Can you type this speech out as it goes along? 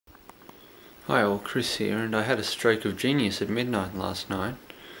Hi all, Chris here, and I had a stroke of genius at midnight last night.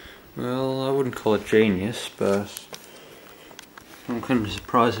 Well, I wouldn't call it genius, but I'm kind of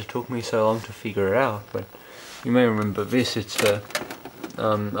surprised it took me so long to figure it out. But you may remember this, it's a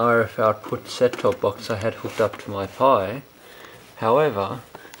RF output set-top box I had hooked up to my Pi. However,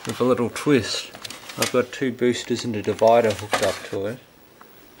 with a little twist, I've got two boosters and a divider hooked up to it,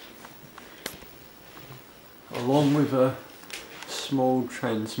 along with a small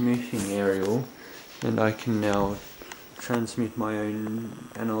transmitting aerial, and I can now transmit my own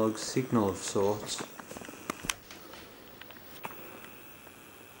analog signal of sorts.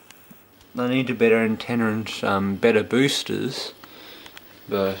 I need a better antenna and better boosters,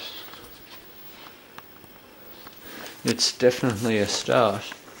 but it's definitely a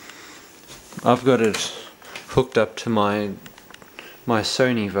start. I've got it hooked up to my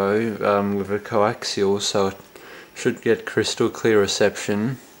Sony Vo with a coaxial, so it should get crystal clear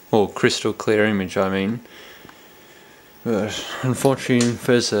reception, or crystal clear image I mean. But unfortunately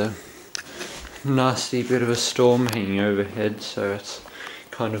there's a nasty bit of a storm hanging overhead, so it's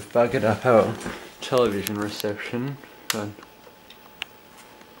kind of buggered up our television reception. But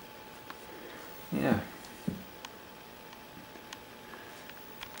yeah.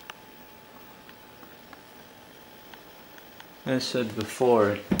 As I said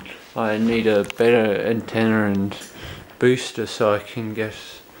before, I need a better antenna and booster so I can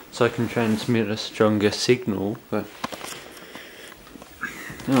transmit a stronger signal. But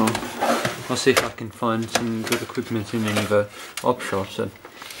I'll see if I can find some good equipment in any of the op shops.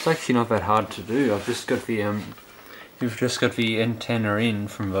 It's actually not that hard to do. I've just got the you've just got the antenna in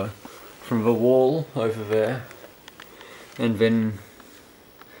from the wall over there, and then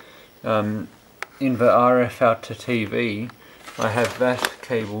in the RF out to TV, I have that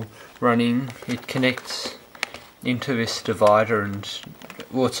cable running. It connects into this divider, and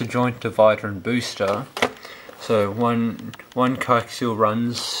well, it's a joint divider and booster. So one coaxial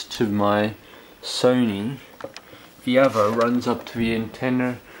runs to my Sony, the other runs up to the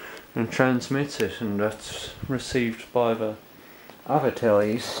antenna and transmits it, and that's received by the other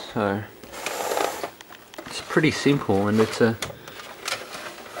tellies. So it's pretty simple, and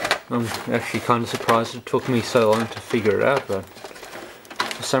I'm actually kind of surprised it took me so long to figure it out, but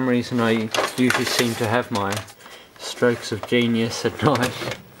for some reason I usually seem to have my strokes of genius at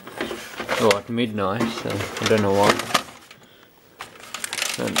night, or at midnight, so I don't know why.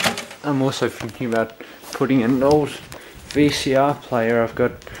 And I'm also thinking about putting an old VCR player I've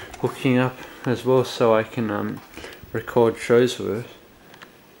got hooking up as well, so I can record shows with it.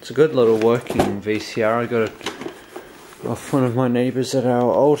 It's a good little working VCR. I got it off one of my neighbours at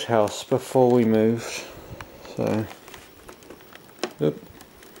our old house before we moved. So, yep,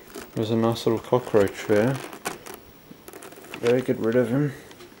 there's a nice little cockroach there. Better get rid of him.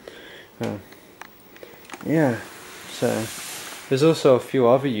 Yeah, so there's also a few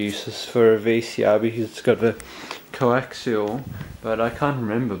other uses for a VCR because it's got the coaxial, but I can't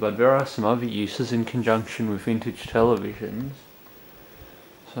remember, but there are some other uses in conjunction with vintage televisions.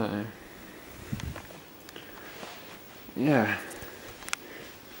 So yeah,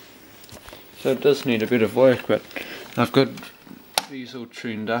 so it does need a bit of work, but I've got these all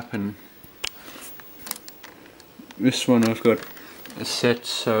tuned up, and this one I've got set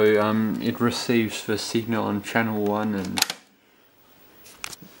so it receives the signal on channel 1,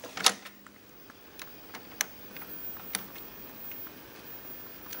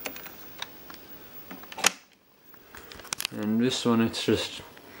 and this one it's just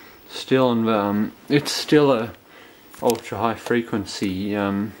still on the it's still a ultra high frequency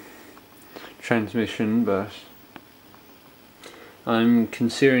transmission, but I'm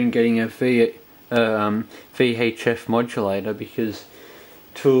considering getting a VHF modulator, because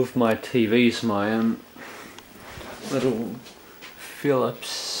two of my TVs, my little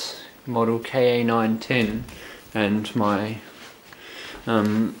Philips model KA910 and my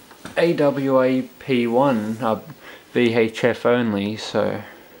AWAP1 are VHF only, so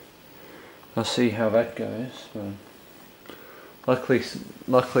I'll see how that goes. But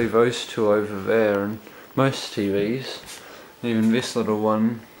luckily those two over there, and most TVs, even this little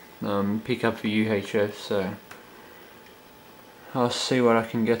one, pick up the UHF, so I'll see what I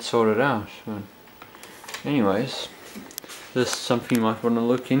can get sorted out. But anyways, this is something you might want to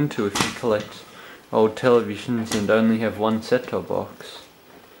look into if you collect old televisions and only have one set-top box.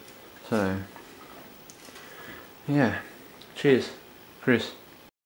 So yeah, cheers, Chris.